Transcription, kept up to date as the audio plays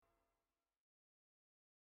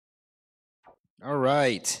All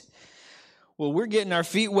right. Well, we're getting our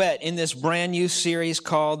feet wet in this brand new series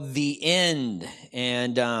called The End.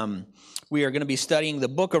 And we are going to be studying the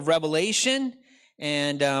book of Revelation.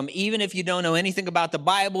 And even if you don't know anything about the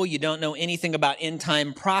Bible, you don't know anything about end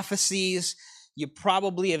time prophecies, you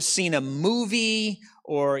probably have seen a movie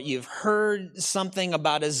or you've heard something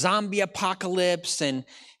about a zombie apocalypse. And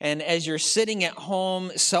as you're sitting at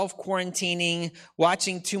home, self-quarantining,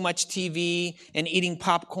 watching too much TV and eating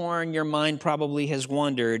popcorn, your mind probably has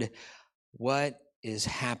wondered, what is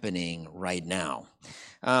happening right now?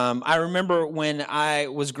 I remember when I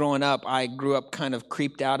was growing up, I grew up kind of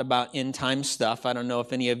creeped out about end time stuff. I don't know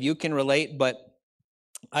if any of you can relate, but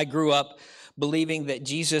I grew up believing that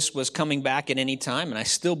Jesus was coming back at any time, and I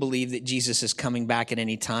still believe that Jesus is coming back at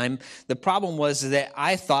any time. The problem was that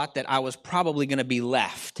I thought that I was probably going to be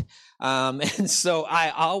left. And so I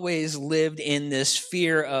always lived in this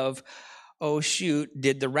fear of, oh, shoot,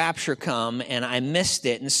 did the rapture come? And I missed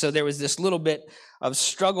it. And so there was this little bit of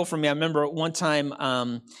struggle for me. I remember one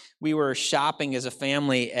time we were shopping as a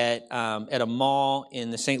family at a mall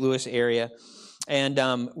in the St. Louis area. And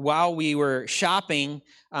while we were shopping,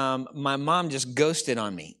 my mom just ghosted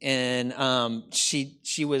on me. And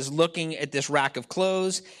she was looking at this rack of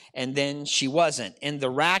clothes, and then she wasn't. And the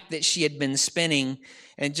rack that she had been spinning,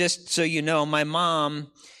 and just so you know, my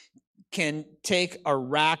mom can take a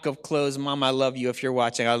rack of clothes. Mom, I love you. If you're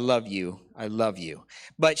watching, I love you. I love you.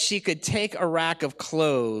 But she could take a rack of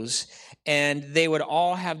clothes and they would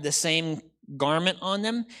all have the same garment on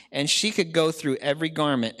them. And she could go through every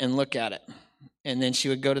garment and look at it. And then she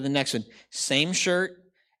would go to the next one. Same shirt,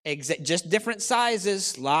 just different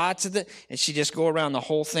sizes, lots of and she'd just go around the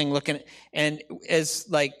whole thing looking at, and as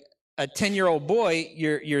like a 10-year-old boy,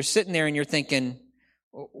 you're sitting there and you're thinking,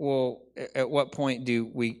 well, at what point do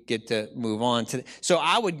we get to move on to? So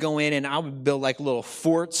I would go in and I would build like little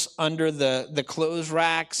forts under the clothes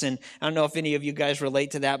racks. And I don't know if any of you guys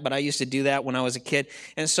relate to that, but I used to do that when I was a kid.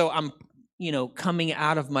 And so I'm, coming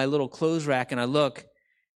out of my little clothes rack and I look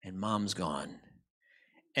and Mom's gone.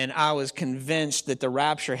 And I was convinced that the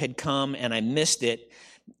rapture had come and I missed it.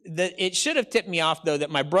 It should have tipped me off, though, that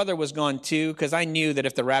my brother was gone, too, because I knew that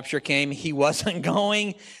if the rapture came, he wasn't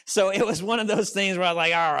going. So it was one of those things where I was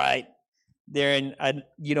like, all right, Darren,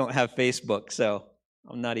 you don't have Facebook, so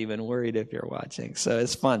I'm not even worried if you're watching. So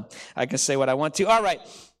it's fun. I can say what I want to. All right.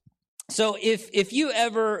 So if you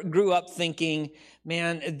ever grew up thinking,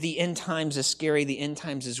 man, the end times is scary, the end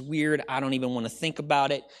times is weird, I don't even want to think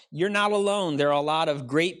about it, you're not alone. There are a lot of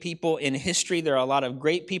great people in history, there are a lot of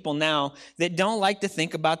great people now that don't like to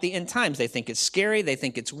think about the end times. They think it's scary, they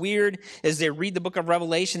think it's weird. As they read the book of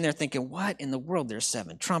Revelation, they're thinking, what in the world? There's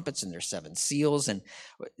 7 trumpets and there's 7 seals, and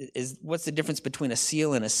what's the difference between a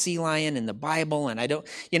seal and a sea lion in the Bible? And I don't,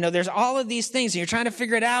 there's all of these things, and you're trying to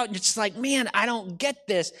figure it out, and it's just like, man, I don't get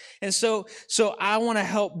this. And so I want to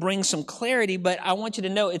help bring some clarity, but I want you to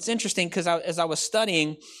know it's interesting because as I was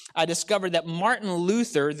studying, I discovered that Martin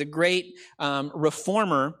Luther, the great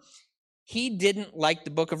reformer, he didn't like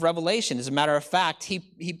the book of Revelation. As a matter of fact,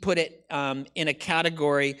 he put it in a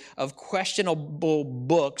category of questionable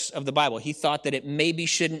books of the Bible. He thought that it maybe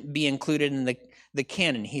shouldn't be included in the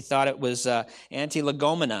canon. He thought it was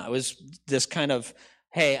anti-legomena. It was this kind of,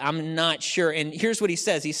 hey, I'm not sure. And here's what he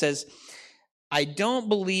says. He says, I don't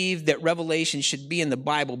believe that Revelation should be in the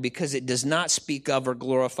Bible because it does not speak of or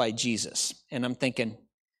glorify Jesus. And I'm thinking,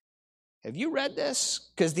 have you read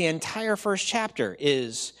this? Because the entire first chapter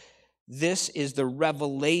this is the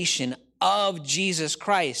revelation of Jesus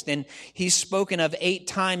Christ. And he's spoken of 8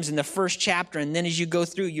 times in the first chapter. And then as you go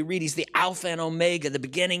through, you read he's the Alpha and Omega, the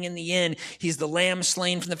beginning and the end. He's the Lamb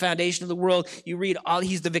slain from the foundation of the world. You read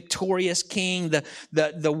he's the victorious King,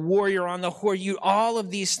 the warrior on the horse. All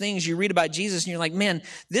of these things you read about Jesus and you're like, man,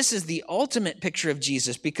 this is the ultimate picture of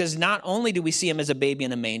Jesus, because not only do we see him as a baby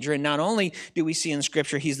in a manger, and not only do we see in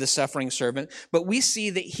Scripture he's the suffering servant, but we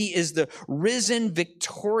see that he is the risen,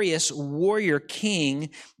 victorious warrior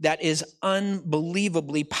King that is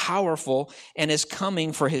unbelievably powerful and is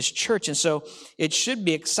coming for his church. And so it should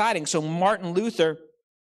be exciting. So Martin Luther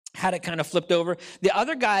had it kind of flipped over. The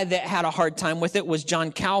other guy that had a hard time with it was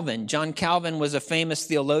John Calvin. John Calvin was a famous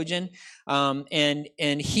theologian, and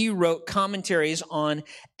he wrote commentaries on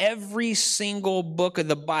every single book of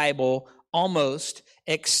the Bible, almost,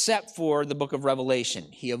 except for the book of Revelation.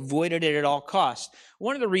 He avoided it at all costs.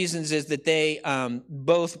 One of the reasons is that they,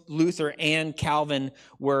 both Luther and Calvin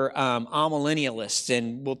were amillennialists,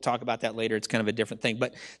 and we'll talk about that later. It's kind of a different thing,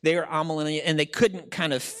 but they were amillennial, and they couldn't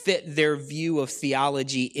kind of fit their view of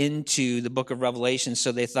theology into the book of Revelation,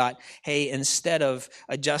 so they thought, hey, instead of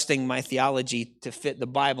adjusting my theology to fit the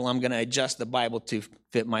Bible, I'm going to adjust the Bible to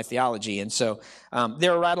fit my theology. And so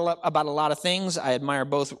they're right about a lot of things. I admire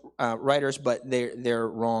both writers, but they're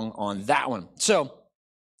wrong on that one. So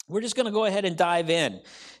we're just going to go ahead and dive in.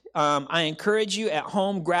 I encourage you at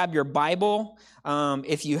home, grab your Bible.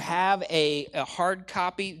 If you have a hard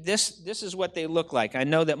copy, this is what they look like. I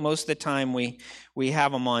know that most of the time we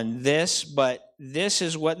have them on this, but this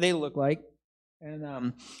is what they look like.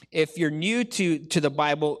 And if you're new to the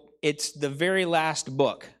Bible, it's the very last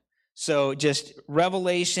book. So just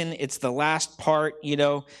Revelation, it's the last part,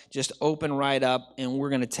 just open right up and we're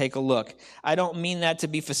going to take a look. I don't mean that to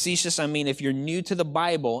be facetious. I mean, if you're new to the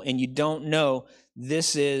Bible and you don't know,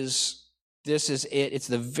 this is it. It's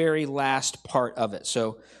the very last part of it.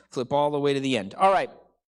 So flip all the way to the end. All right.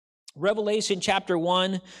 Revelation chapter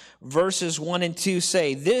 1, verses 1 and 2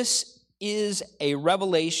 say, "This is a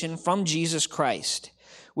revelation from Jesus Christ,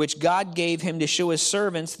 which God gave him to show his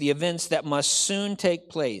servants the events that must soon take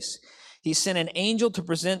place. He sent an angel to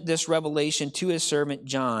present this revelation to his servant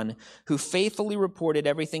John, who faithfully reported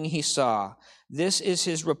everything he saw. This is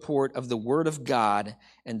his report of the word of God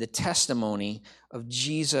and the testimony of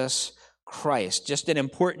Jesus Christ." Just an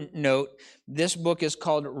important note, this book is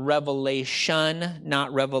called Revelation,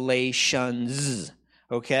 not Revelations,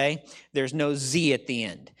 okay? There's no Z at the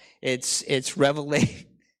end. It's Revelation.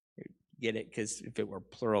 Get it? Because if it were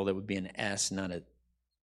plural, there would be an S, not a...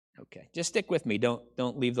 Okay, just stick with me.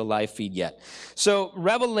 Don't leave the live feed yet. So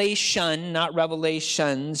Revelation, not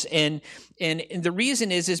Revelations, and the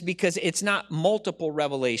reason is because it's not multiple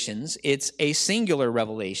revelations. It's a singular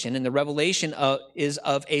revelation, and the revelation is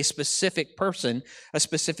of a specific person, a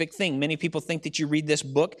specific thing. Many people think that you read this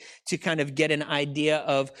book to kind of get an idea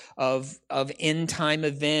of end time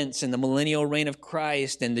events and the millennial reign of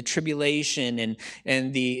Christ and the tribulation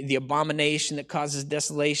and the abomination that causes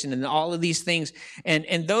desolation and all of these things,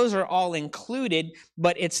 and those are all included,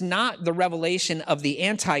 but it's not the revelation of the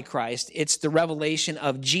Antichrist. It's the revelation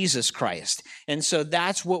of Jesus Christ. And so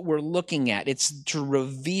that's what we're looking at. It's to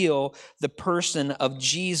reveal the person of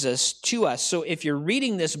Jesus to us. So if you're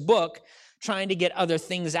reading this book trying to get other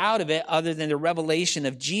things out of it other than the revelation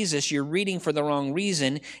of Jesus, you're reading for the wrong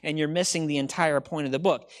reason and you're missing the entire point of the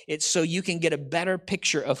book. It's so you can get a better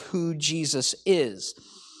picture of who Jesus is.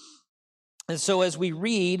 And so as we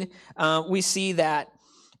read, we see that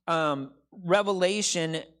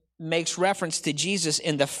Revelation makes reference to Jesus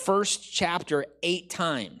in the first chapter 8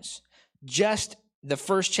 times. Just the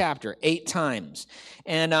first chapter 8 times.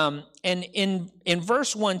 And in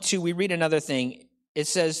verse 1-2, we read another thing. It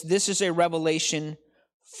says, "This is a revelation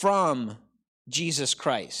from Jesus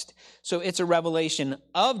Christ." So it's a revelation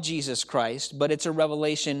of Jesus Christ, but it's a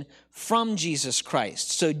revelation from Jesus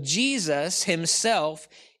Christ. So Jesus himself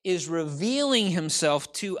is revealing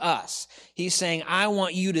himself to us. He's saying, I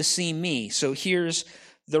want you to see me. So here's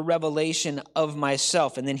the revelation of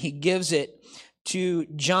myself. And then he gives it to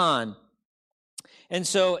John. And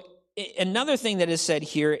so another thing that is said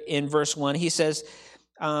here in verse 1, he says,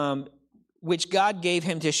 which God gave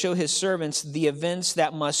him to show his servants the events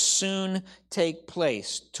that must soon take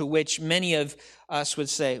place, to which many of us would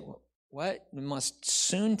say, what must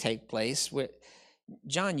soon take place?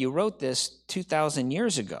 John, you wrote this 2,000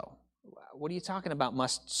 years ago. What are you talking about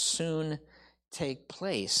must soon take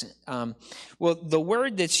place? Well, the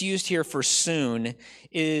word that's used here for soon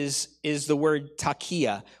is the word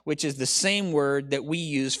takia, which is the same word that we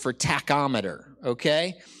use for tachometer,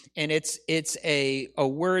 okay? And it's a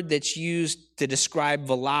word that's used to describe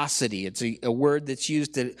velocity. It's a word that's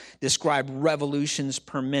used to describe revolutions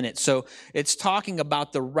per minute. So it's talking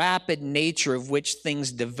about the rapid nature of which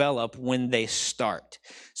things develop when they start.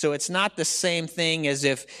 So it's not the same thing as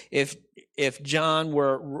if John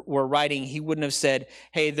were writing, he wouldn't have said,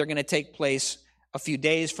 hey, they're going to take place a few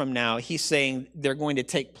days from now. He's saying they're going to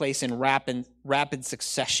take place in rapid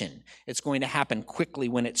succession. It's going to happen quickly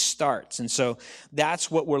when it starts. And so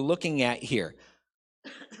that's what we're looking at here.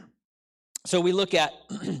 So we look at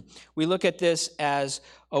this as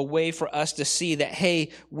a way for us to see that,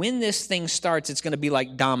 hey, when this thing starts, it's going to be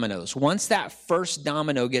like dominoes. Once that first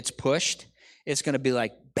domino gets pushed, it's going to be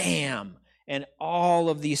like, bam, and all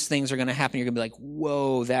of these things are going to happen. You're going to be like,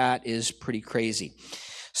 whoa, that is pretty crazy.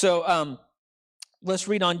 So let's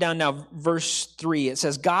read on down now, verse 3. It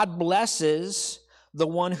says, God blesses the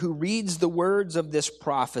one who reads the words of this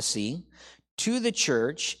prophecy to the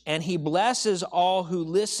church, and he blesses all who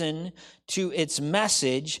listen to its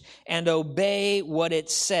message and obey what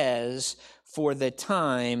it says, for the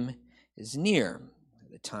time is near.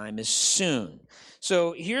 The time is soon.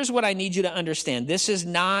 So here's what I need you to understand. This is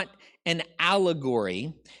not an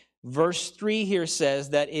allegory. Verse 3 here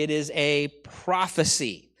says that it is a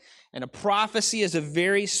prophecy. And a prophecy is a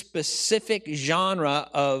very specific genre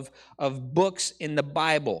of books in the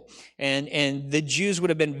Bible. And the Jews would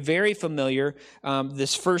have been very familiar.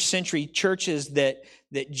 This first century churches that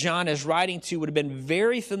John is writing to would have been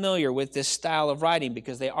very familiar with this style of writing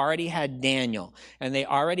because they already had Daniel and they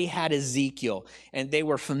already had Ezekiel. And they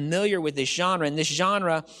were familiar with this genre. And this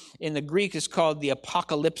genre in the Greek is called the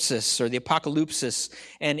apocalypsis or the apocalypsis.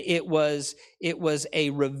 And it was a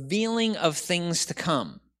revealing of things to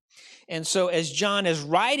come. And so as John is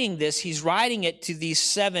writing this, he's writing it to these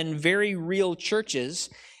 7 very real churches.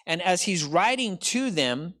 And as he's writing to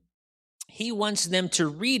them, he wants them to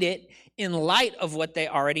read it in light of what they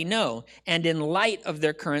already know and in light of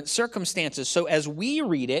their current circumstances. So as we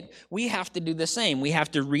read it, we have to do the same. We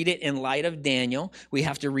have to read it in light of Daniel. We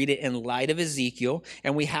have to read it in light of Ezekiel.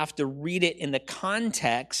 And we have to read it in the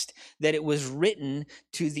context that it was written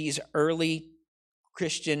to these early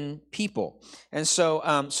Christian people. And so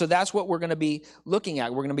that's what we're going to be looking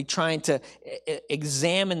at. We're going to be trying to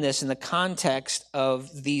examine this in the context of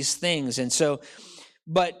these things. And so,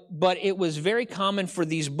 but it was very common for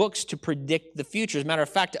these books to predict the future. As a matter of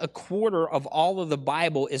fact, a quarter of all of the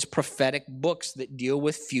Bible is prophetic books that deal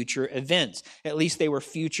with future events. At least they were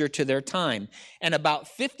future to their time. And about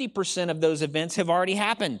 50% of those events have already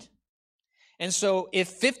happened. And so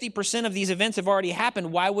if 50% of these events have already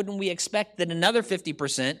happened, why wouldn't we expect that another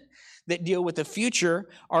 50% that deal with the future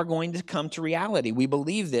are going to come to reality? We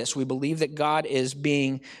believe this. We believe that God is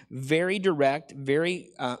being very direct,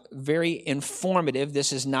 very informative.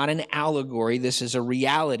 This is not an allegory. This is a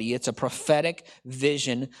reality. It's a prophetic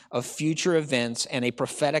vision of future events and a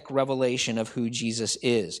prophetic revelation of who Jesus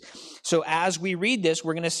is. So as we read this,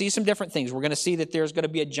 we're going to see some different things. We're going to see that there's going to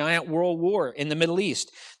be a giant world war in the Middle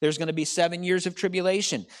East. There's going to be 7 years of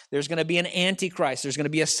tribulation. There's going to be an antichrist. There's going to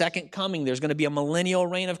be a second coming. There's going to be a millennial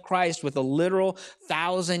reign of Christ with a literal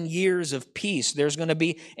 1,000 years of peace. There's going to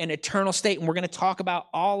be an eternal state. And we're going to talk about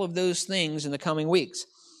all of those things in the coming weeks.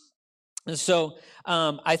 And so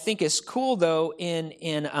I think it's cool, though,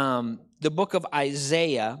 in the book of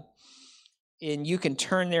Isaiah, and you can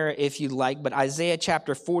turn there if you like, but Isaiah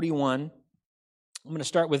chapter 41, I'm going to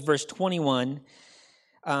start with verse 21,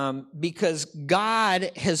 because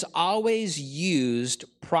God has always used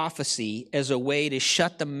prophecy as a way to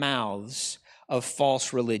shut the mouths of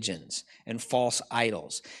false religions and false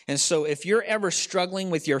idols. And so if you're ever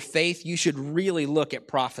struggling with your faith, you should really look at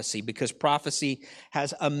prophecy, because prophecy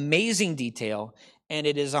has amazing detail and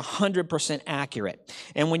it is 100% accurate.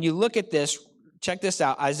 And when you look at this, check this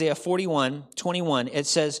out, Isaiah 41:21. It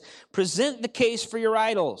says, "Present the case for your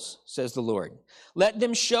idols, says the Lord. Let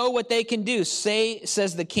them show what they can do,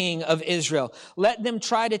 says the King of Israel. Let them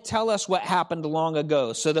try to tell us what happened long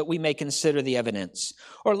ago so that we may consider the evidence.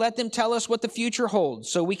 Or let them tell us what the future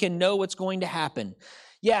holds so we can know what's going to happen.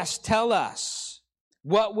 Yes, tell us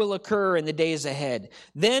what will occur in the days ahead.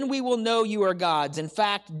 Then we will know you are gods. In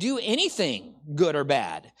fact, do anything, good or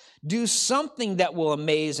bad. Do something that will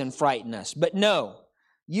amaze and frighten us. But no,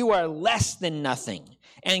 you are less than nothing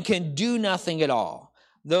and can do nothing at all.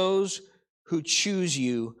 Those who choose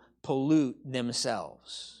you pollute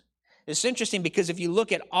themselves." It's interesting because if you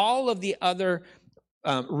look at all of the other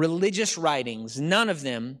religious writings, none of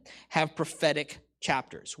them have prophetic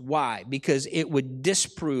chapters. Why? Because it would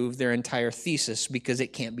disprove their entire thesis, because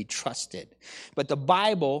it can't be trusted. But the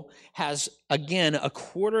Bible has, again, a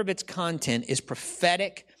quarter of its content is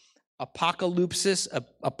prophetic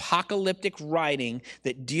apocalyptic writing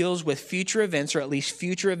that deals with future events, or at least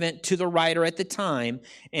future event to the writer at the time,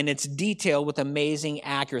 and it's detailed with amazing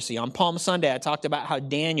accuracy. On Palm Sunday, I talked about how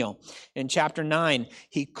Daniel, in chapter 9,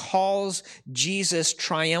 he calls Jesus'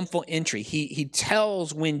 triumphal entry. He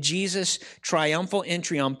tells when Jesus' triumphal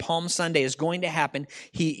entry on Palm Sunday is going to happen.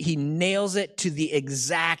 He nails it to the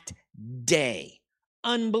exact day.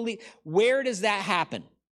 Unbelievable. Where does that happen?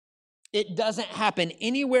 It doesn't happen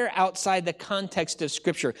anywhere outside the context of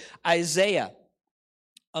Scripture. Isaiah,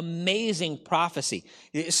 amazing prophecy.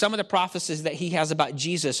 Some of the prophecies that he has about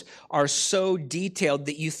Jesus are so detailed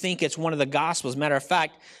that you think it's one of the Gospels. Matter of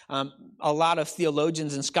fact, a lot of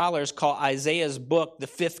theologians and scholars call Isaiah's book the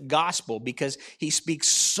fifth gospel because he speaks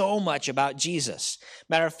so much about Jesus.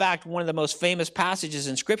 Matter of fact, one of the most famous passages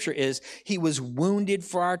in Scripture is, "He was wounded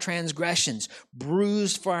for our transgressions,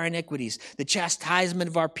 bruised for our iniquities. The chastisement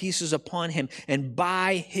of our peace is upon him, and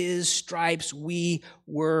by his stripes we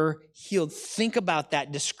were healed." Think about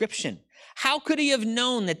that description. How could he have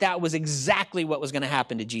known that that was exactly what was going to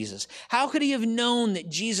happen to Jesus? How could he have known that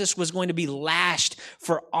Jesus was going to be lashed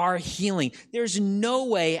for our healing? There's no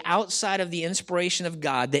way outside of the inspiration of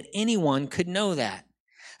God that anyone could know that.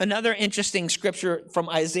 Another interesting scripture from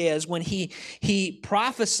Isaiah is when he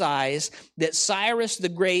prophesies that Cyrus the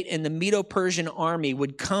Great and the Medo-Persian army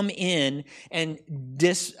would come in and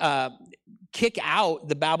kick out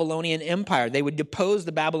the Babylonian Empire. They would depose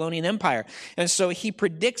the Babylonian Empire. And so he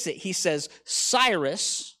predicts it. He says,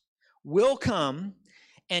 Cyrus will come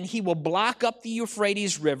and he will block up the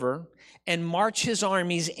Euphrates River and march his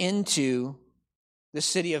armies into the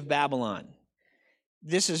city of Babylon.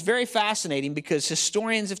 This is very fascinating because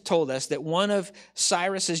historians have told us that one of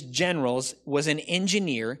Cyrus's generals was an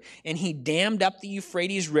engineer, and he dammed up the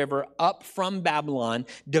Euphrates River up from Babylon,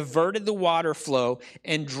 diverted the water flow,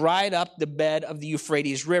 and dried up the bed of the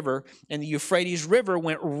Euphrates River. And the Euphrates River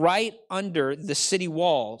went right under the city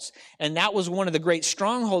walls. And that was one of the great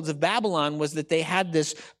strongholds of Babylon, was that they had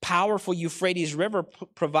this powerful Euphrates River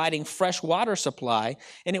providing fresh water supply.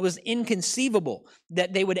 And it was inconceivable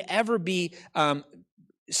that they would ever be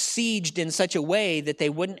sieged in such a way that they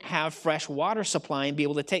wouldn't have fresh water supply and be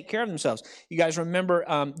able to take care of themselves. You guys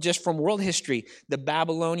remember just from world history, the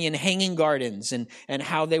Babylonian hanging gardens and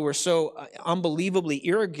how they were so unbelievably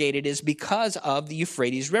irrigated is because of the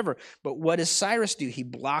Euphrates River. But what does Cyrus do? He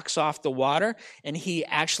blocks off the water, and he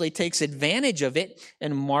actually takes advantage of it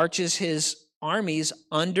and marches his armies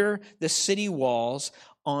under the city walls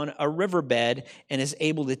on a riverbed and is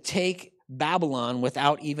able to take Babylon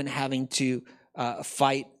without even having to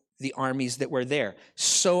fight the armies that were there.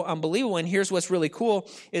 So unbelievable. And here's what's really cool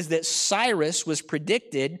is that Cyrus was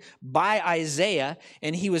predicted by Isaiah,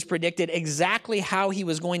 and he was predicted exactly how he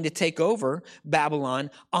was going to take over Babylon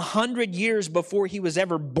 100 years before he was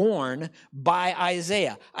ever born by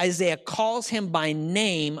Isaiah. Isaiah calls him by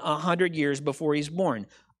name 100 years before he's born.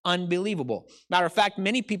 Unbelievable. Matter of fact,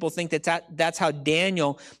 many people think that's how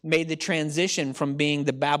Daniel made the transition from being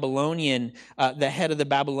the Babylonian, the head of the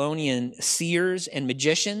Babylonian seers and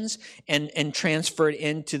magicians, and transferred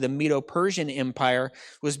into the Medo-Persian Empire,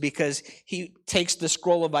 was because he takes the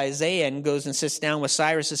scroll of Isaiah and goes and sits down with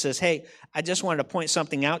Cyrus and says, hey, I just wanted to point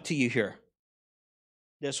something out to you here.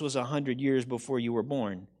 This was 100 years before you were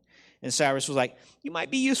born. And Cyrus was like, you might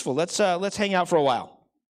be useful. Let's hang out for a while.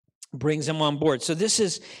 Brings him on board. So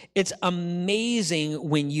it's amazing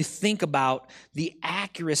when you think about the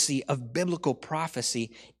accuracy of biblical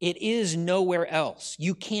prophecy. It is nowhere else.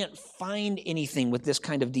 You can't find anything with this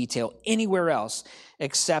kind of detail anywhere else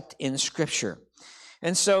except in Scripture.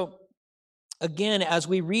 And so, again, as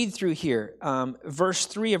we read through here, verse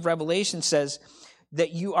 3 of Revelation says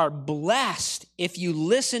that you are blessed if you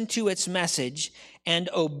listen to its message and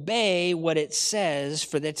obey what it says,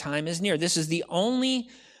 for the time is near. This is the only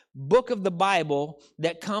book of the Bible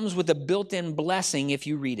that comes with a built-in blessing if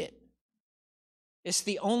you read it. It's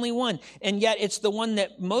the only one. And yet it's the one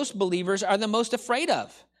that most believers are the most afraid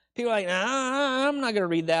of. People are like, I'm not going to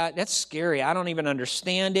read that. That's scary. I don't even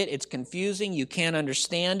understand it. It's confusing. You can't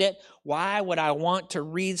understand it. Why would I want to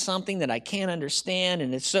read something that I can't understand?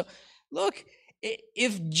 And it's so, look,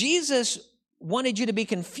 if Jesus wanted you to be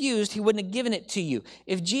confused, he wouldn't have given it to you.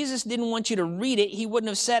 If Jesus didn't want you to read it, he wouldn't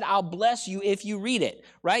have said, I'll bless you if you read it,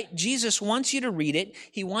 right? Jesus wants you to read it.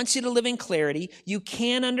 He wants you to live in clarity. You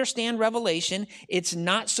can understand Revelation. It's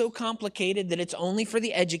not so complicated that it's only for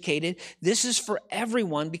the educated. This is for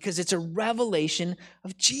everyone because it's a revelation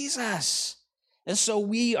of Jesus. And so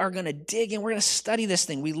we are going to dig in. We're going to study this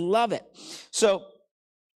thing. We love it. So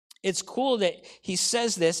it's cool that he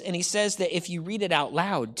says this, and he says that if you read it out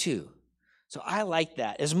loud too. So I like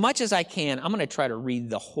that. As much as I can, I'm going to try to read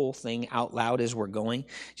the whole thing out loud as we're going,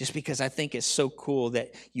 just because I think it's so cool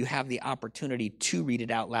that you have the opportunity to read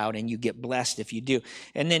it out loud, and you get blessed if you do.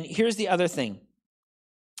 And then here's the other thing.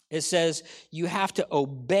 It says you have to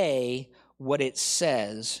obey what it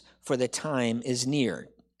says, for the time is near,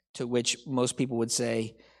 to which most people would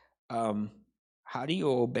say, how do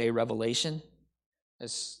you obey Revelation?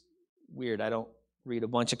 That's weird. I don't read a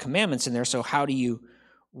bunch of commandments in there, so how do you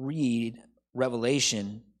read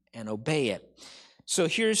Revelation and obey it? So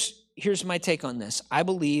here's my take on this. I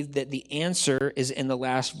believe that the answer is in the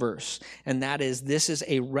last verse, and that is, this is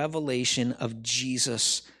a revelation of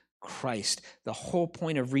Jesus Christ. The whole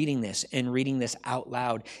point of reading this and reading this out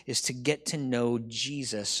loud is to get to know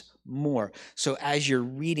Jesus more. So as you're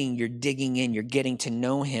reading, you're digging in, you're getting to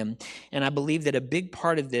know him. And I believe that a big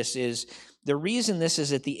part of this is, the reason this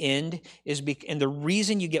is at the end is, and the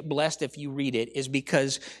reason you get blessed if you read it is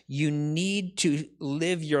because you need to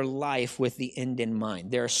live your life with the end in mind.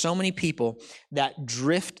 There are so many people that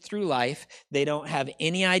drift through life. They don't have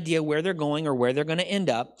any idea where they're going or where they're going to end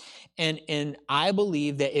up. And I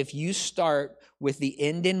believe that if you start with the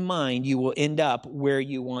end in mind, you will end up where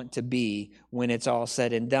you want to be when it's all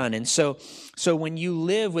said and done. And so when you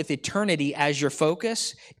live with eternity as your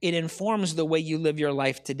focus, it informs the way you live your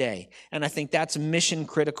life today. And I think that's mission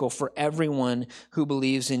critical for everyone who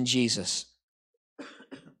believes in Jesus.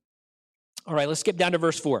 All right, let's skip down to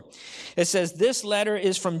verse 4. It says, "This letter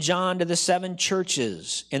is from John to the 7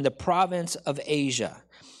 churches in the province of Asia.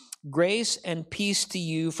 Grace and peace to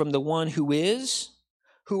you from the one who is,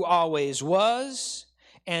 who always was,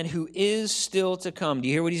 and who is still to come." Do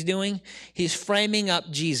you hear what he's doing? He's framing up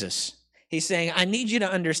Jesus. He's saying, I need you to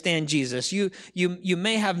understand Jesus. You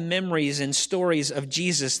may have memories and stories of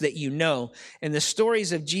Jesus that you know. And the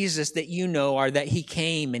stories of Jesus that you know are that he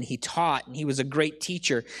came and he taught and he was a great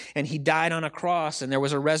teacher and he died on a cross and there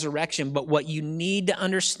was a resurrection. But what you need to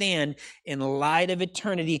understand in light of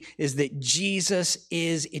eternity is that Jesus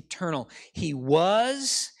is eternal. He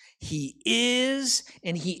was, he is,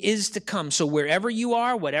 and he is to come. So wherever you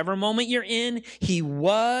are, whatever moment you're in, he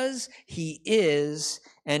was, he is,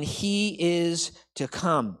 and he is to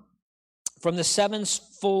come. From the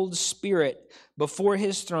sevenfold Spirit before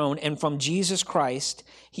his throne and from Jesus Christ,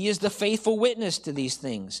 he is the faithful witness to these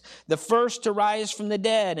things, the first to rise from the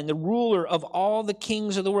dead and the ruler of all the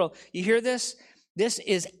kings of the world. You hear this? This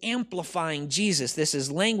is amplifying Jesus. This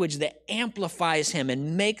is language that amplifies him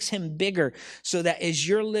and makes him bigger so that as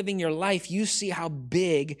you're living your life, you see how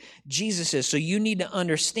big Jesus is. So you need to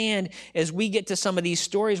understand as we get to some of these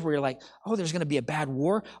stories where you're like, oh, there's going to be a bad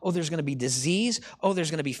war. Oh, there's going to be disease. Oh,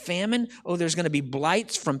 there's going to be famine. Oh, there's going to be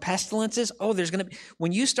blights from pestilences. Oh, there's going to be...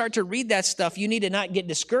 When you start to read that stuff, you need to not get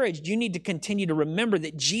discouraged. You need to continue to remember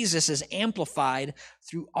that Jesus is amplified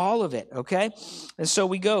through all of it, okay? And so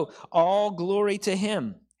we go, all glory to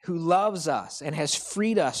him who loves us and has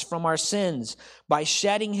freed us from our sins by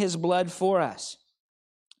shedding his blood for us.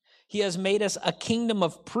 He has made us a kingdom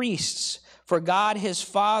of priests for God his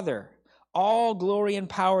Father. All glory and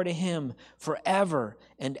power to him forever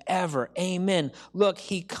and ever. Amen. Look,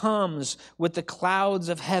 he comes with the clouds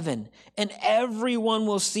of heaven, and everyone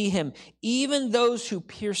will see him, even those who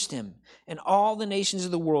pierced him, and all the nations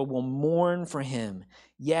of the world will mourn for him.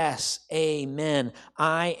 Yes, amen.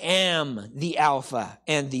 I am the Alpha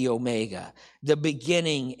and the Omega, the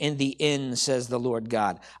beginning and the end, says the Lord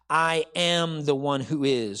God. I am the one who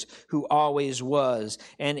is, who always was,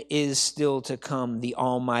 and is still to come, the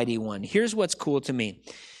Almighty One. Here's what's cool to me.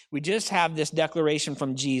 We just have this declaration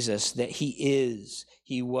from Jesus that he is,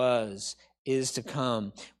 he was, is to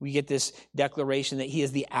come. We get this declaration that he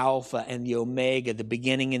is the Alpha and the Omega, the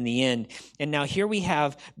beginning and the end. And now here we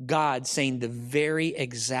have God saying the very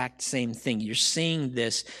exact same thing. You're seeing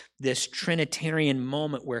this Trinitarian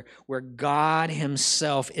moment where God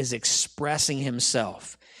himself is expressing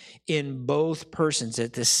himself in both persons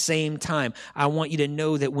at the same time. I want you to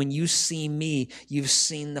know that when you see me, you've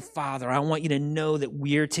seen the Father. I want you to know that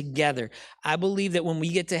we're together. I believe that when we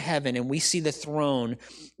get to heaven and we see the throne,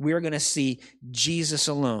 we're going to see Jesus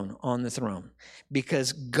alone on the throne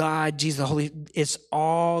because God, Jesus, the Holy, it's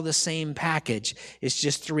all the same package. It's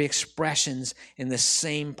just 3 expressions in the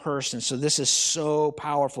same person. So this is so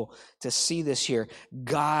powerful to see this here.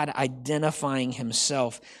 God identifying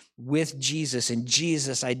himself with Jesus and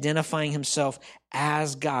Jesus identifying himself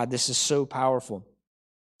as God. This is so powerful.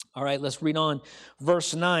 All right, let's read on.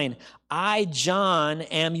 Verse 9, I, John,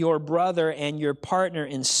 am your brother and your partner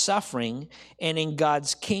in suffering and in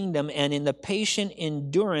God's kingdom and in the patient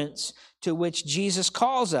endurance to which Jesus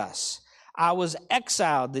calls us. I was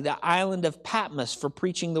exiled to the island of Patmos for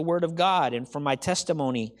preaching the word of God and for my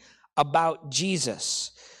testimony about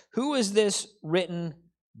Jesus. Who is this written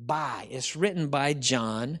by? It's written by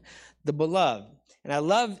John, the beloved. And I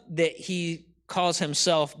love that he calls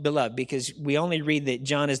himself beloved because we only read that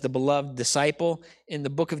John is the beloved disciple in the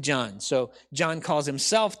book of John. So John calls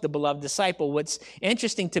himself the beloved disciple. What's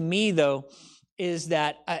interesting to me, though, is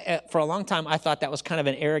that for a long time I thought that was kind of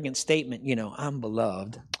an arrogant statement. You know, I'm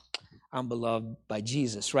beloved by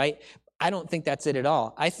Jesus, right? I don't think that's it at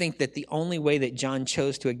all. I think that the only way that John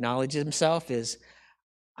chose to acknowledge himself is,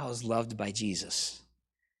 I was loved by Jesus.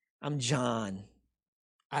 I'm John.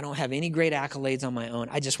 I don't have any great accolades on my own.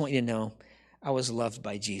 I just want you to know I was loved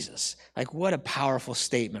by Jesus. Like, what a powerful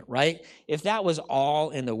statement, right? If that was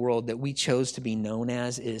all in the world that we chose to be known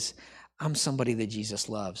as is, I'm somebody that Jesus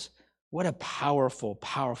loves. What a powerful,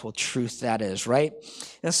 powerful truth that is, right?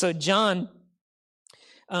 And so John,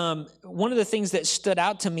 one of the things that stood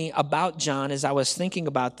out to me about John as I was thinking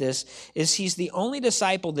about this is he's the only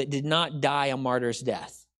disciple that did not die a martyr's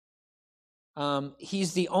death.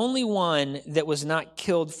 He's the only one that was not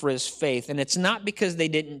killed for his faith. And it's not because they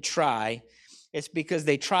didn't try. It's because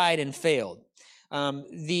they tried and failed.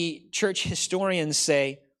 The church historians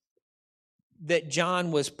say that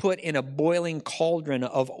John was put in a boiling cauldron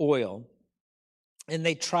of oil, and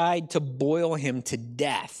they tried to boil him to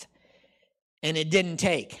death, and it didn't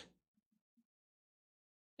take.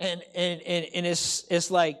 And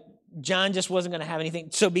it's like John just wasn't going to have anything.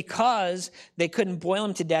 So because they couldn't boil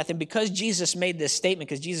him to death, and because Jesus made this statement,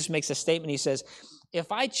 because Jesus makes a statement, he says,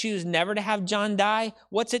 if I choose never to have John die,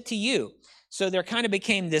 what's it to you? So there kind of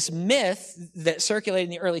became this myth that circulated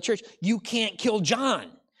in the early church, you can't kill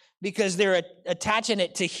John, because they're attaching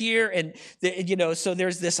it to here, and so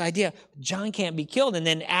there's this idea, John can't be killed. And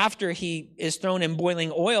then after he is thrown in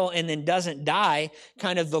boiling oil and then doesn't die,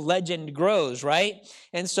 kind of the legend grows, right?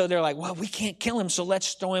 And so they're like, well, we can't kill him, so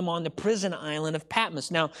let's throw him on the prison island of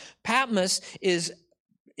Patmos. Now, Patmos is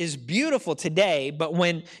beautiful today, but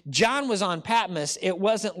when John was on Patmos, it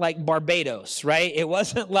wasn't like Barbados, right? It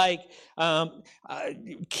wasn't like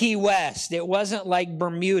Key West. It wasn't like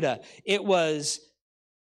Bermuda. It was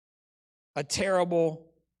a terrible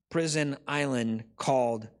prison island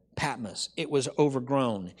called Patmos. It was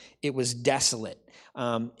overgrown. It was desolate.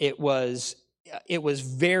 It was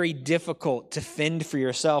very difficult to fend for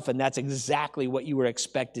yourself, and that's exactly what you were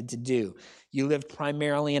expected to do. You lived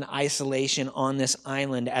primarily in isolation on this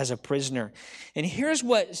island as a prisoner. And here's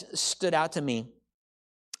what stood out to me.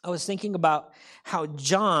 I was thinking about how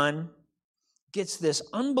John gets this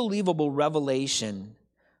unbelievable revelation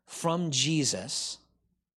from Jesus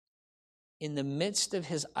in the midst of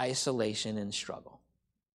his isolation and struggle.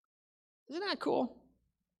 Isn't that cool?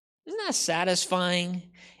 Isn't that satisfying?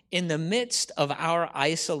 In the midst of our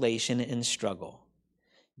isolation and struggle,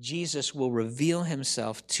 Jesus will reveal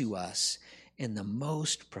himself to us in the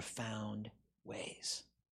most profound ways.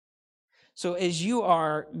 So as you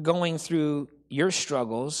are going through your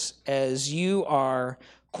struggles, as you are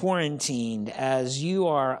quarantined, as you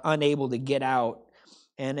are unable to get out,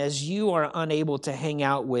 and as you are unable to hang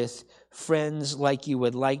out with friends like you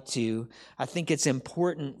would like to, I think it's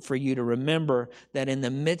important for you to remember that in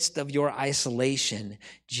the midst of your isolation,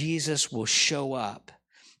 Jesus will show up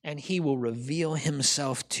and he will reveal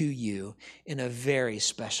himself to you in a very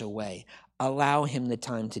special way. Allow him the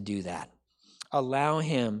time to do that. Allow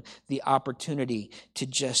him the opportunity to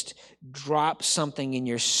just drop something in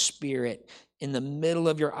your spirit in the middle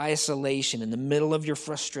of your isolation, in the middle of your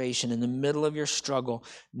frustration, in the middle of your struggle.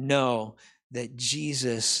 Know that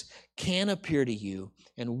Jesus can appear to you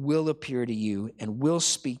and will appear to you and will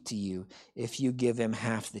speak to you if you give him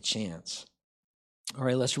half the chance. All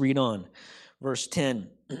right, let's read on. Verse 10.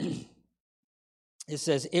 It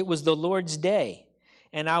says, "It was the Lord's day,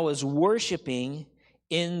 and I was worshiping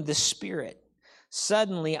in the Spirit.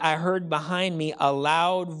 Suddenly I heard behind me a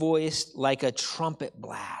loud voice like a trumpet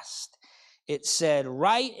blast. It said,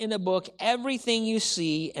 'Write in a book everything you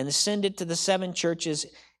see and send it to the 7 churches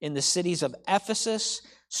in the cities of Ephesus,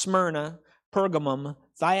 Smyrna, Pergamum,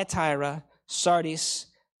 Thyatira, Sardis,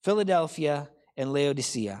 Philadelphia, and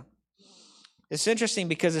Laodicea.'" It's interesting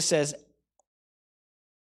because it says,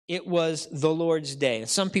 it was the Lord's day.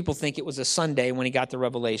 Some people think it was a Sunday when he got the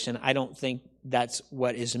revelation. I don't think that's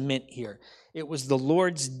what is meant here. It was the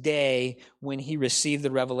Lord's day when he received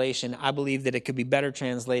the revelation. I believe that it could be better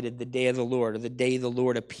translated the day of the Lord, or the day the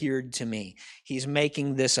Lord appeared to me. He's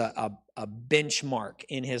making this a benchmark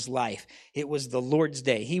in his life. It was the Lord's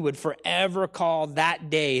day. He would forever call that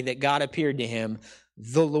day that God appeared to him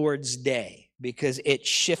the Lord's day, because it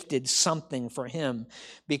shifted something for him,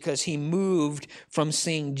 because he moved from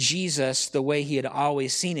seeing Jesus the way he had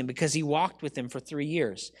always seen him, because he walked with him for 3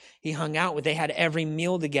 years. He hung out with, they had every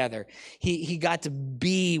meal together. He got to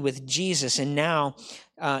be with Jesus, and now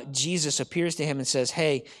Jesus appears to him and says,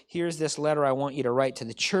 "Hey, here's this letter I want you to write to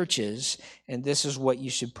the churches, and this is what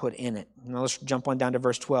you should put in it." Now let's jump on down to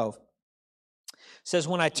verse 12. It says,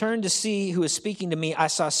 "When I turned to see who was speaking to me, I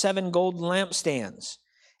saw 7 gold lampstands.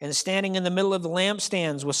 And standing in the middle of the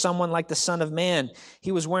lampstands was someone like the Son of Man.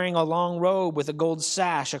 He was wearing a long robe with a gold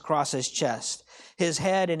sash across his chest. His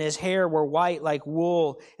head and his hair were white like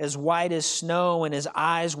wool, as white as snow, and his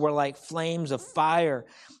eyes were like flames of fire.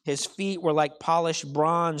 His feet were like polished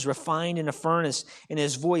bronze refined in a furnace, and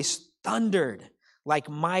his voice thundered like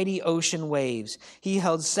mighty ocean waves. He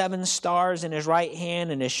held 7 stars in his right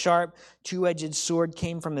hand, and his sharp 2-edged sword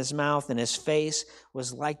came from his mouth, and his face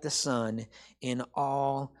was like the sun in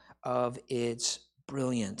all of its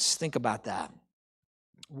brilliance." Think about that.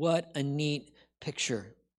 What a neat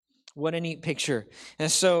picture. What a neat picture.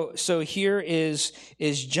 And so here is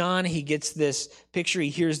John. He gets this picture.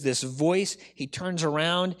 He hears this voice. He turns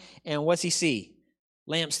around, and what's he see?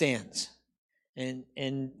 Lampstands.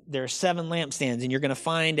 and there are 7 lampstands. And you're going to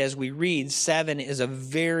find as we read, 7 is a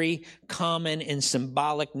very common and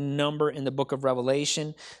symbolic number in the book of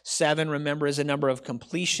Revelation. 7, remember, is a number of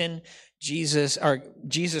completion. Jesus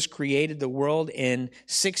created the world in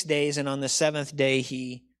 6 days, and on the 7th day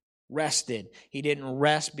he rested. He didn't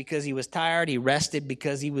rest because he was tired. He rested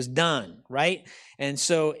because he was done, right? And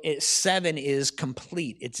so 7 is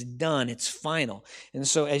complete. It's done. It's final. And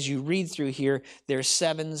so as you read through here, there's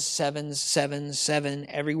 7, 7, 7, 7.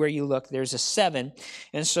 Everywhere you look, there's a 7.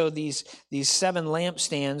 And so these 7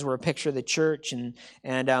 lampstands were a picture of the church. And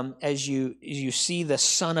as you see the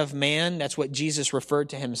Son of Man, that's what Jesus referred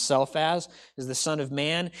to himself as the Son of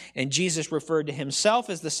Man. And Jesus referred to himself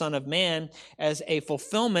as the Son of Man as a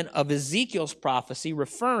fulfillment of Ezekiel's prophecy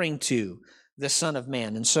referring to the Son of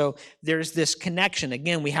Man. And so there's this connection.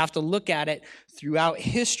 Again, we have to look at it throughout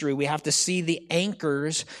history. We have to see the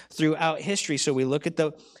anchors throughout history. So we look at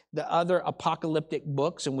the other apocalyptic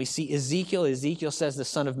books and we see Ezekiel. Ezekiel says the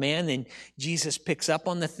Son of Man, and Jesus picks up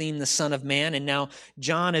on the theme, the Son of Man. And now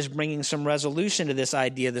John is bringing some resolution to this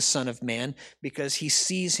idea, the Son of Man, because he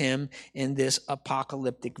sees him in this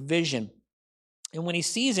apocalyptic vision. And when he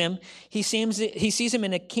sees him, he sees him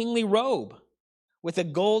in a kingly robe with a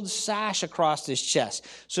gold sash across his chest.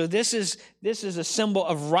 So this is a symbol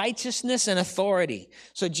of righteousness and authority.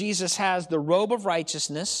 So Jesus has the robe of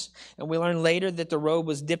righteousness, and we learn later that the robe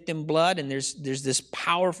was dipped in blood, and there's this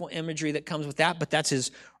powerful imagery that comes with that, but that's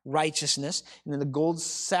his righteousness. And then the gold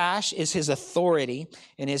sash is his authority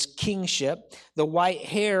and his kingship. The white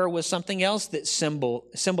hair was something else that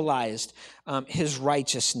symbolized his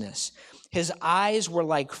righteousness. His eyes were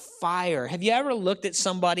like fire. Have you ever looked at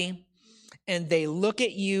somebody and they look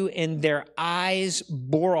at you and their eyes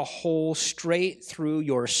bore a hole straight through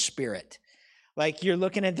your spirit? Like you're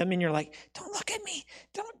looking at them and you're like, don't look at me.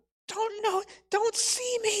 Don't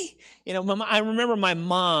see me. You know, I remember my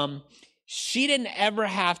mom, she didn't ever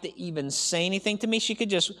have to even say anything to me. She could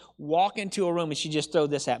just walk into a room and she'd just throw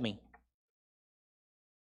this at me.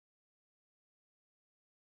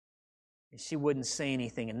 And she wouldn't say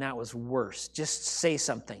anything, and that was worse. Just say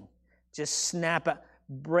something. Just snap out.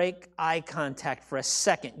 Break eye contact for a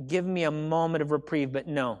second. Give me a moment of reprieve, but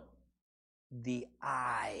no. The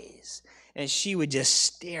eyes. And she would just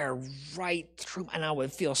stare right through, and I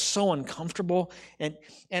would feel so uncomfortable. And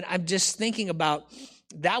I'm just thinking about,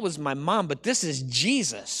 that was my mom, but this is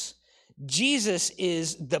Jesus. Jesus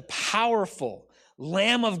is the powerful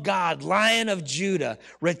Lamb of God, Lion of Judah,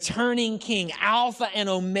 returning King, Alpha and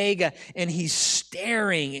Omega, and he's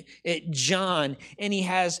staring at John, and he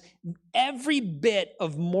has every bit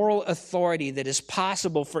of moral authority that is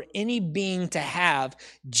possible for any being to have.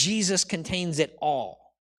 Jesus contains it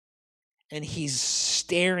all. And he's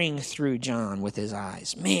staring through John with his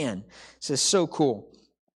eyes. Man, this is so cool.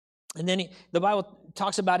 And then the Bible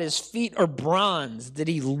talks about his feet are bronze. Did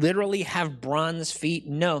he literally have bronze feet?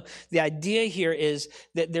 No. The idea here is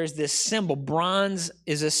that there's this symbol. Bronze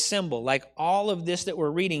is a symbol. Like all of this that we're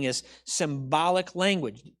reading is symbolic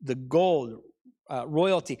language. The gold,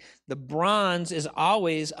 royalty. The bronze is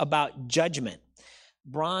always about judgment.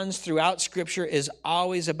 Bronze throughout Scripture is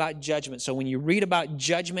always about judgment. So when you read about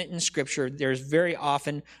judgment in Scripture, there's very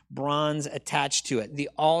often bronze attached to it. The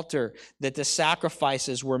altar that the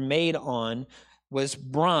sacrifices were made on was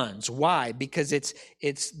bronze. Why? Because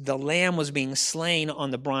it's the lamb was being slain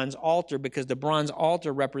on the bronze altar, because the bronze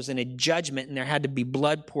altar represented judgment, and there had to be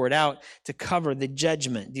blood poured out to cover the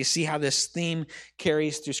judgment. Do you see how this theme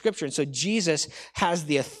carries through Scripture? And so Jesus has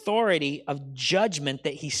the authority of judgment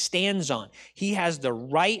that he stands on. He has the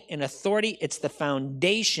right and authority. It's the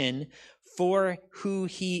foundation for who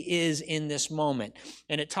he is in this moment.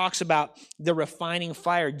 And it talks about the refining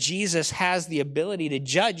fire. Jesus has the ability to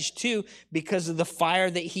judge too, because of the fire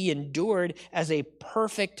that he endured as a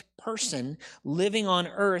perfect person living on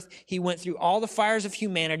earth. He went through all the fires of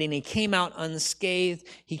humanity and he came out unscathed.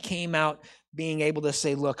 He came out being able to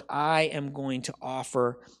say, look, I am going to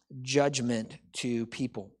offer judgment to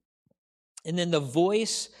people. And then the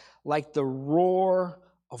voice like the roar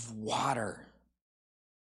of water.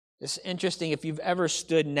 It's interesting if you've ever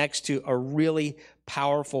stood next to a really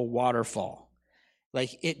powerful waterfall.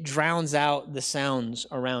 Like it drowns out the sounds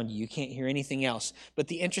around you. You can't hear anything else. But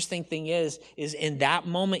the interesting thing is in that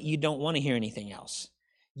moment, you don't want to hear anything else.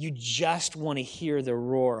 You just want to hear the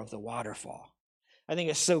roar of the waterfall. I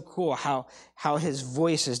think it's so cool how his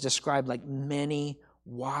voice is described like many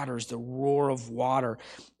waters, the roar of water.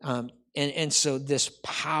 And so this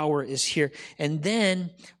power is here. And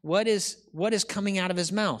then what is coming out of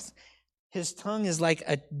his mouth? His tongue is like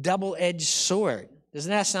a double-edged sword.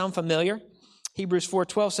 Doesn't that sound familiar? Hebrews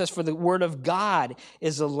 4:12 says, "For the word of God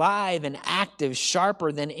is alive and active,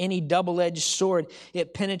 sharper than any double-edged sword.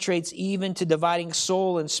 It penetrates even to dividing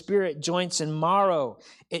soul and spirit, joints and marrow.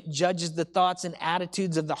 It judges the thoughts and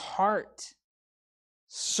attitudes of the heart."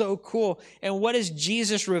 So cool. And what is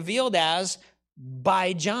Jesus revealed as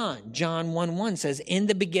by John? John 1:1 says, "In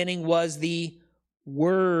the beginning was the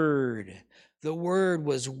Word. The Word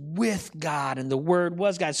was with God, and the Word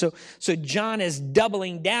was God." So John is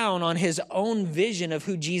doubling down on his own vision of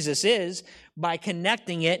who Jesus is by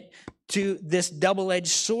connecting it to this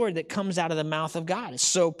double-edged sword that comes out of the mouth of God. It's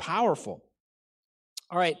so powerful.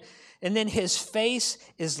 All right. And then his face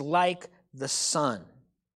is like the sun.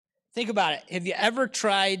 Think about it. Have you ever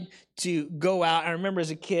tried to go out? I remember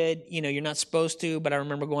as a kid, you're not supposed to, but I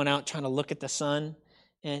remember going out trying to look at the sun,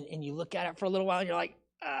 and you look at it for a little while, and you're like,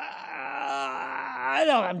 I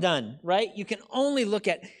know I'm done, right? You can only look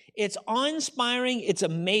at, it's awe-inspiring, it's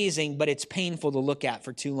amazing, but it's painful to look at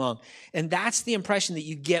for too long. And that's the impression that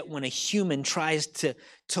you get when a human tries to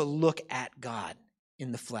look at God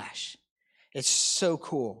in the flesh. It's so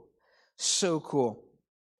cool. So cool.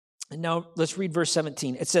 And now let's read verse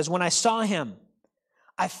 17. It says, "When I saw him,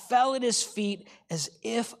 I fell at his feet as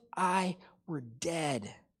if I were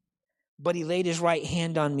dead. But he laid his right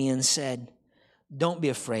hand on me and said, 'Don't be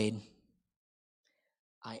afraid.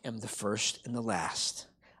 I am the first and the last.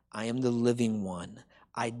 I am the living one.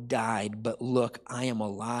 I died, but look, I am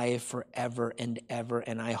alive forever and ever,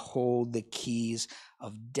 and I hold the keys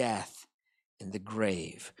of death and the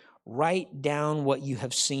grave. Write down what you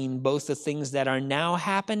have seen, both the things that are now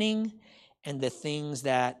happening and the things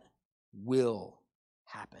that will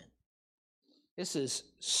happen.'" This is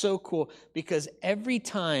so cool because every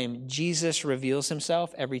time Jesus reveals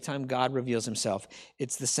himself, every time God reveals himself,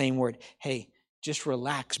 it's the same word. Hey, just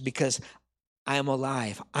relax because I am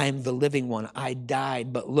alive. I am the living one. I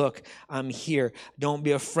died, but look, I'm here. Don't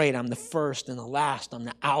be afraid. I'm the first and the last. I'm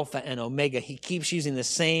the Alpha and Omega. He keeps using the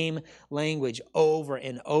same language over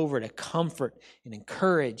and over to comfort and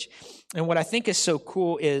encourage. And what I think is so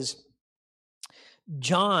cool is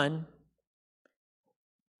John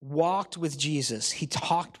walked with Jesus. He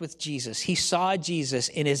talked with Jesus. He saw Jesus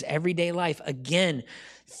in his everyday life. Again,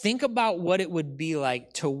 think about what it would be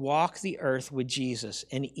like to walk the earth with Jesus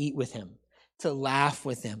and eat with him, to laugh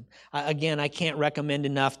with him. Again, I can't recommend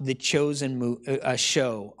enough The Chosen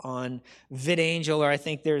show on VidAngel, or I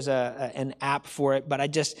think there's an app for it, but I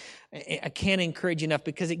can't encourage you enough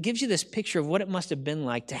because it gives you this picture of what it must have been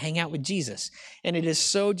like to hang out with Jesus. And it is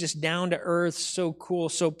so just down to earth, so cool,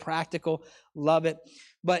 so practical. Love it.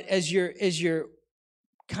 But as you're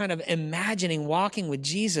kind of imagining walking with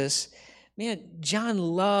Jesus, man, John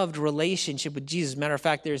loved relationship with Jesus. Matter of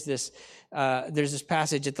fact, there's this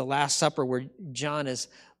passage at the Last Supper where John is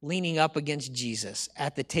leaning up against Jesus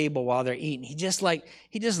at the table while they're eating. He just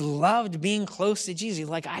loved being close to Jesus. He's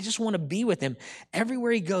like, I just want to be with him.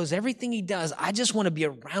 Everywhere he goes, everything he does, I just want to be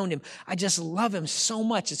around him. I just love him so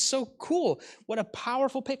much. It's so cool. What a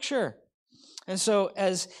powerful picture. And so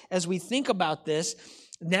as we think about this,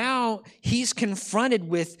 now he's confronted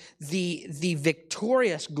with the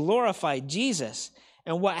victorious, glorified Jesus.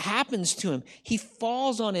 And what happens to him? He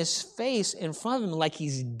falls on his face in front of him like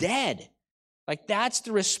he's dead. Like that's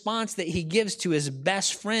the response that he gives to his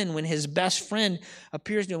best friend when his best friend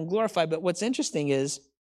appears to him glorified. But what's interesting is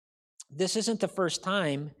this isn't the first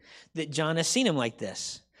time that John has seen him like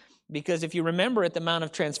this. Because if you remember at the Mount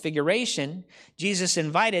of Transfiguration, Jesus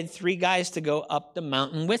invited 3 guys to go up the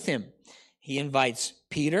mountain with him. He invites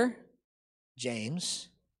Peter, James,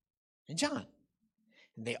 and John.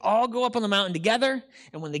 And they all go up on the mountain together,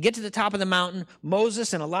 and when they get to the top of the mountain,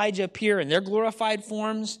 Moses and Elijah appear in their glorified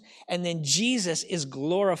forms, and then Jesus is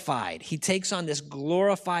glorified. He takes on this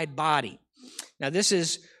glorified body. Now, this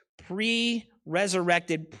is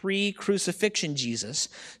pre-resurrected, pre-crucifixion Jesus,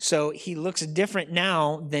 so he looks different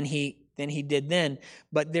now than he did then,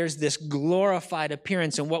 but there's this glorified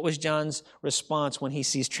appearance. And what was John's response when he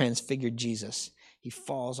sees transfigured Jesus? He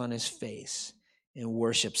falls on his face and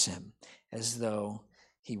worships him as though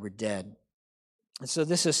he were dead. And so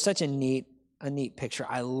this is such a neat picture.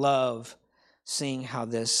 I love seeing how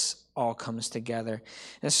this all comes together.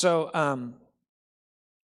 And so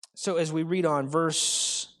as we read on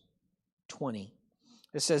verse 20,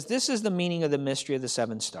 it says, "This is the meaning of the mystery of the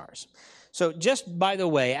 7 stars." So just by the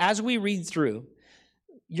way, as we read through,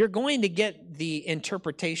 you're going to get the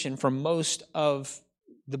interpretation from most of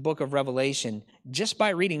the book of Revelation just by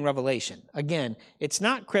reading Revelation. Again, it's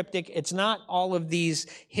not cryptic. It's not all of these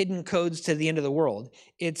hidden codes to the end of the world.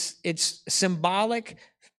 It's symbolic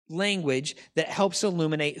language that helps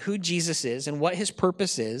illuminate who Jesus is and what his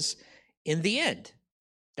purpose is in the end.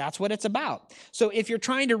 That's what it's about. So if you're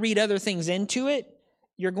trying to read other things into it,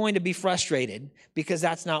 you're going to be frustrated because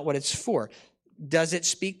that's not what it's for. Does it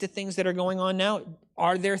speak to things that are going on now?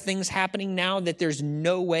 Are there things happening now that there's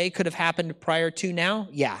no way could have happened prior to now?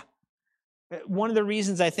 Yeah. One of the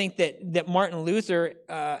reasons I think that Martin Luther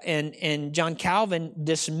and John Calvin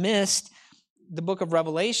dismissed the book of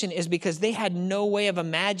Revelation is because they had no way of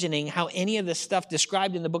imagining how any of the stuff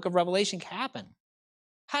described in the book of Revelation can happen.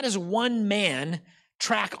 How does one man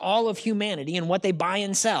track all of humanity and what they buy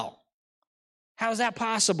and sell? How is that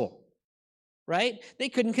possible? Right? They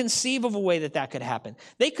couldn't conceive of a way that could happen.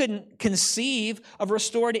 They couldn't conceive of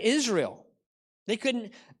restored Israel. They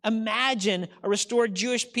couldn't imagine a restored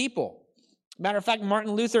Jewish people. Matter of fact,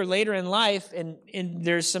 Martin Luther later in life, and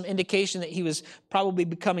there's some indication that he was probably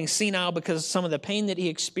becoming senile because of some of the pain that he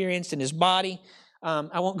experienced in his body.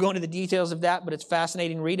 I won't go into the details of that, but it's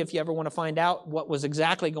fascinating read. If you ever want to find out what was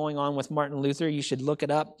exactly going on with Martin Luther, you should look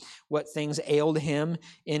it up, what things ailed him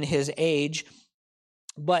in his age.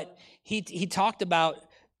 But he talked about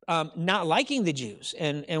not liking the Jews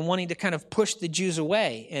and wanting to kind of push the Jews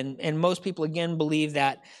away. And most people, again, believe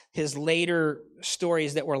that his later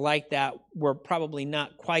stories that were like that were probably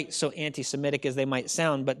not quite so anti-Semitic as they might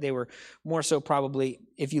sound, but they were more so probably,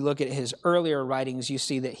 if you look at his earlier writings, you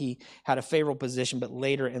see that he had a favorable position, but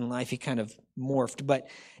later in life he kind of morphed. But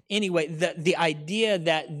anyway, the idea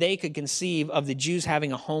that they could conceive of the Jews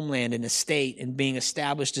having a homeland and a state and being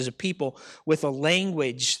established as a people with a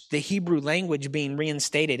language, the Hebrew language being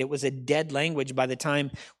reinstated. It was a dead language by the time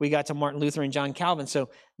we got to Martin Luther and John Calvin. So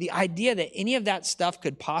the idea that any of that stuff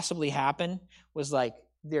could possibly happen was like,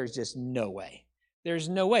 there's just no way. There's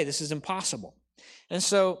no way. This is impossible. And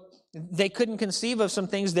so they couldn't conceive of some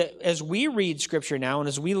things that as we read Scripture now and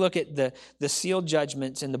as we look at the sealed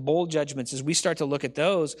judgments and the bowl judgments, as we start to look at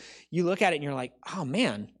those, you look at it and you're like, oh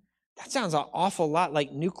man, that sounds an awful lot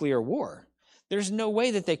like nuclear war. There's no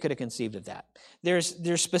way that they could have conceived of that. There's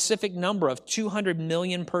specific number of 200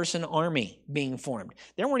 million person army being formed.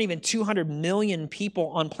 There weren't even 200 million people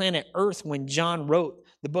on planet Earth when John wrote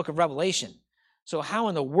the book of Revelation. So how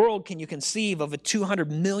in the world can you conceive of a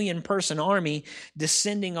 200 million person army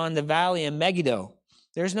descending on the valley of Megiddo?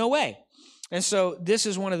 There's no way. And so this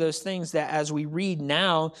is one of those things that as we read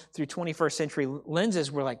now through 21st century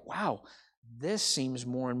lenses, we're like, wow, this seems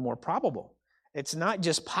more and more probable. It's not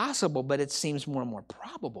just possible, but it seems more and more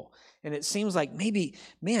probable. And it seems like maybe,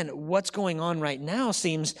 man, what's going on right now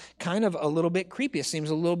seems kind of a little bit creepy. It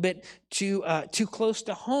seems a little bit too close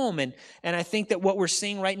to home. And I think that what we're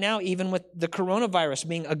seeing right now, even with the coronavirus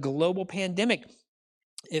being a global pandemic,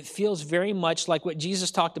 it feels very much like what Jesus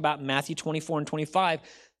talked about in Matthew 24 and 25,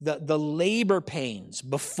 the labor pains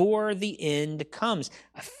before the end comes.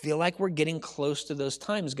 I feel like we're getting close to those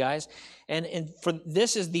times, guys. And for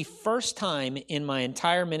this is the first time in my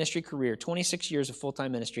entire ministry career, 26 years of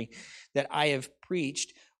full-time ministry, that I have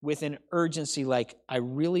preached with an urgency like, I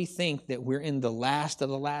really think that we're in the last of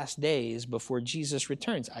the last days before Jesus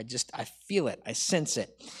returns. I feel it. I sense it.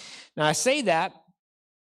 Now, I say that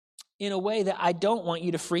in a way that I don't want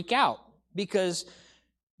you to freak out, because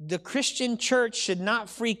the Christian church should not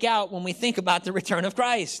freak out when we think about the return of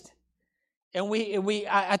Christ. And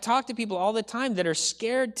I talk to people all the time that are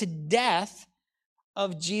scared to death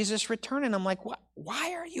of Jesus' return. And I'm like,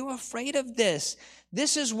 why are you afraid of this?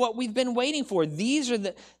 This is what we've been waiting for. This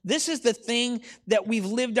is the thing that we've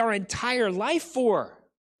lived our entire life for.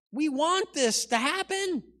 We want this to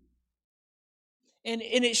happen. And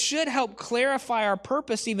it should help clarify our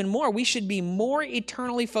purpose even more. We should be more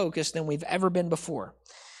eternally focused than we've ever been before.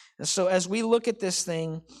 And so as we look at this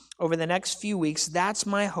thing over the next few weeks, that's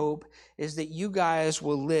my hope, is that you guys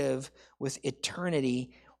will live with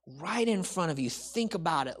eternity right in front of you. Think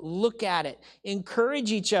about it. Look at it.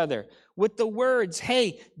 Encourage each other with the words,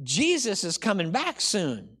 hey, Jesus is coming back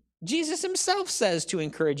soon. Jesus himself says to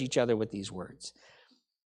encourage each other with these words.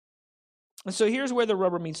 And so here's where the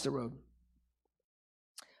rubber meets the road.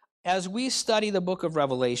 As we study the book of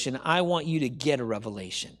Revelation, I want you to get a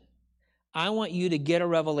revelation. I want you to get a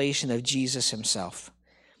revelation of Jesus himself.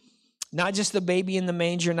 Not just the baby in the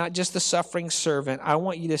manger, not just the suffering servant. I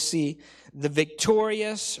want you to see the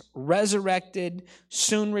victorious, resurrected,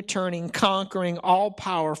 soon returning, conquering,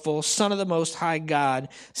 all-powerful Son of the Most High God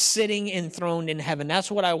sitting enthroned in heaven.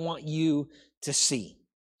 That's what I want you to see.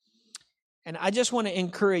 And I just want to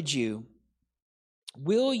encourage you,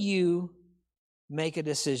 will you make a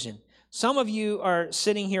decision? Some of you are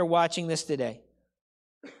sitting here watching this today,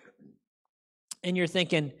 and you're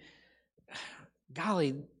thinking,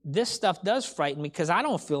 golly, this stuff does frighten me because I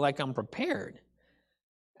don't feel like I'm prepared.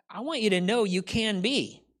 I want you to know you can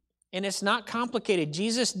be. And it's not complicated.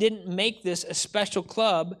 Jesus didn't make this a special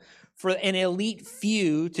club for an elite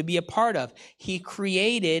few to be a part of. He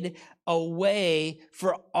created a way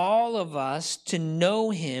for all of us to know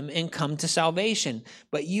him and come to salvation.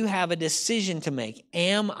 But you have a decision to make.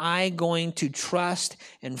 Am I going to trust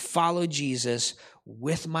and follow Jesus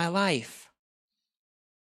with my life?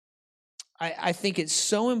 I think it's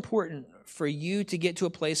so important for you to get to a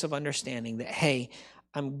place of understanding that, hey,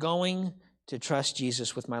 I'm going to trust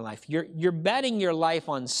Jesus with my life. You're betting your life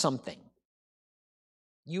on something.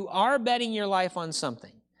 You are betting your life on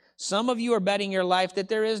something. Some of you are betting your life that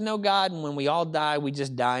there is no God, and when we all die, we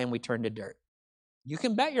just die and we turn to dirt. You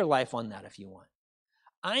can bet your life on that if you want.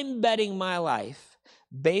 I'm betting my life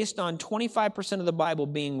based on 25% of the Bible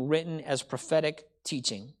being written as prophetic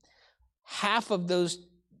teaching. Half of those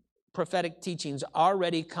prophetic teachings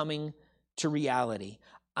already coming to reality.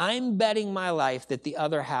 I'm betting my life that the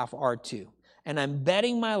other half are too. And I'm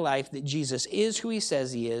betting my life that Jesus is who he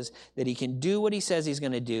says he is, that he can do what he says he's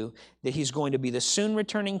going to do, that he's going to be the soon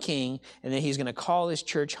returning king, and that he's going to call his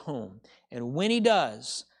church home. And when he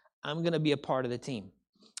does, I'm going to be a part of the team.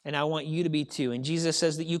 And I want you to be too. And Jesus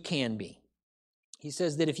says that you can be. He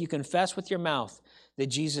says that if you confess with your mouth that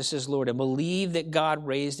Jesus is Lord and believe that God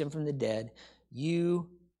raised him from the dead, you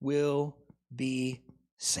will be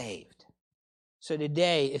saved. So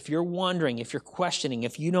today, if you're wondering, if you're questioning,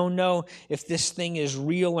 if you don't know if this thing is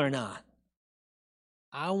real or not,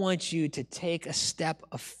 I want you to take a step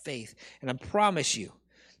of faith. And I promise you,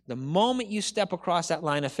 the moment you step across that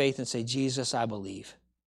line of faith and say, Jesus, I believe,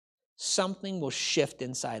 something will shift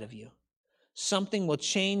inside of you. Something will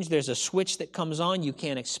change. There's a switch that comes on. You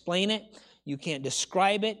can't explain it. You can't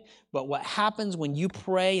describe it. But what happens when you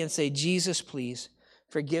pray and say, Jesus, please,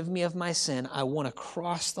 forgive me of my sin. I want to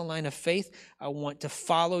cross the line of faith. I want to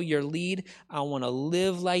follow your lead. I want to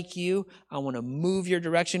live like you. I want to move your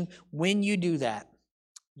direction. When you do that,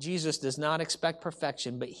 Jesus does not expect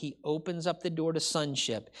perfection, but he opens up the door to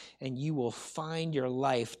sonship, and you will find your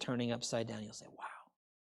life turning upside down. You'll say, wow,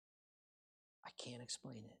 I can't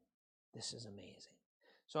explain it. This is amazing.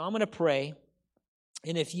 So I'm going to pray,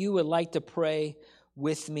 and if you would like to pray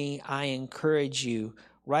with me, I encourage you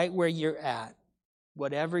right where you're at,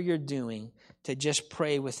 whatever you're doing, to just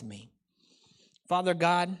pray with me. Father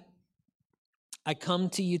God, I come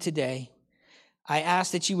to you today. I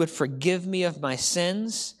ask that you would forgive me of my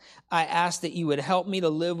sins. I ask that you would help me to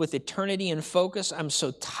live with eternity in focus. I'm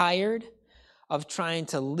so tired of trying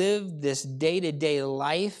to live this day-to-day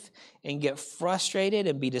life and get frustrated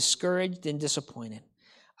and be discouraged and disappointed.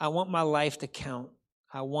 I want my life to count.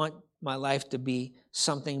 I want my life to be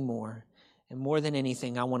something more. And more than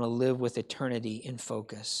anything, I want to live with eternity in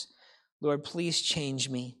focus. Lord, please change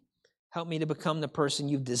me. Help me to become the person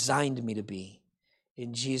you've designed me to be.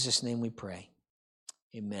 In Jesus' name we pray.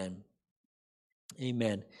 Amen.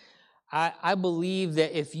 Amen. I believe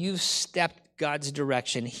that if you've stepped God's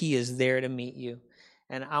direction, he is there to meet you.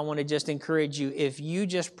 And I want to just encourage you, if you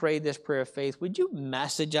just prayed this prayer of faith, would you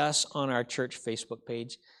message us on our church Facebook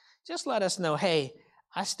page? Just let us know, hey,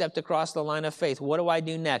 I stepped across the line of faith. What do I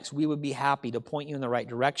do next? We would be happy to point you in the right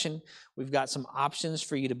direction. We've got some options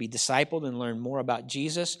for you to be discipled and learn more about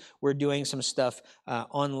Jesus. We're doing some stuff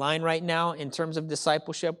online right now in terms of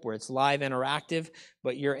discipleship where it's live interactive,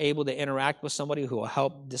 but you're able to interact with somebody who will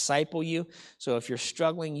help disciple you. So if you're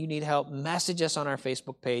struggling, you need help, message us on our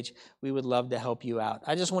Facebook page. We would love to help you out.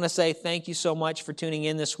 I just want to say thank you so much for tuning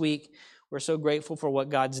in this week. We're so grateful for what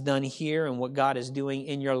God's done here and what God is doing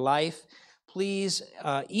in your life. Please,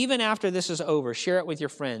 even after this is over, share it with your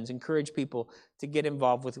friends. Encourage people to get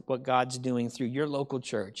involved with what God's doing through your local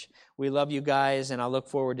church. We love you guys, and I look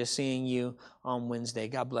forward to seeing you on Wednesday.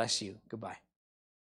 God bless you. Goodbye.